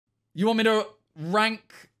You want me to rank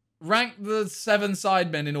the 7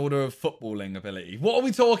 sidemen in order of footballing ability? What are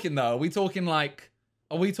we talking though? Are we talking like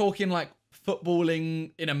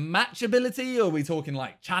footballing in a match ability, or are we talking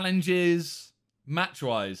like challenges match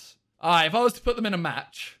wise? All right, if I was to put them in a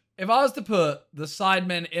match, if I was to put the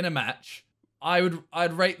sidemen in a match,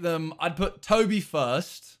 I'd rate them. I'd put Toby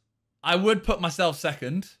first. I would put myself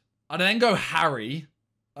second. I'd then go Harry,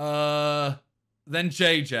 then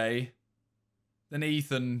JJ, then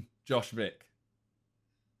Ethan, Josh, Vic.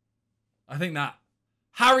 I think that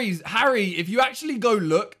Harry, if you actually go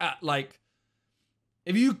look at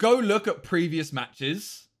previous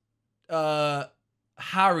matches,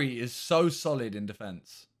 Harry is so solid in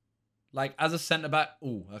defense. Like as a centre back,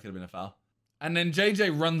 oh, that could have been a foul. And then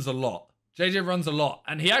JJ runs a lot.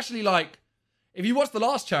 And he actually if you watch the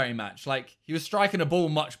last charity match, he was striking a ball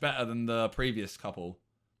much better than the previous couple.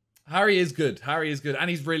 Harry is good, and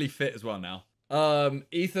he's really fit as well now.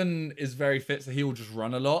 Ethan is very fit, so he will just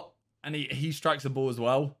run a lot. And he strikes a ball as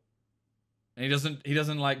well. And he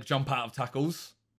doesn't like jump out of tackles.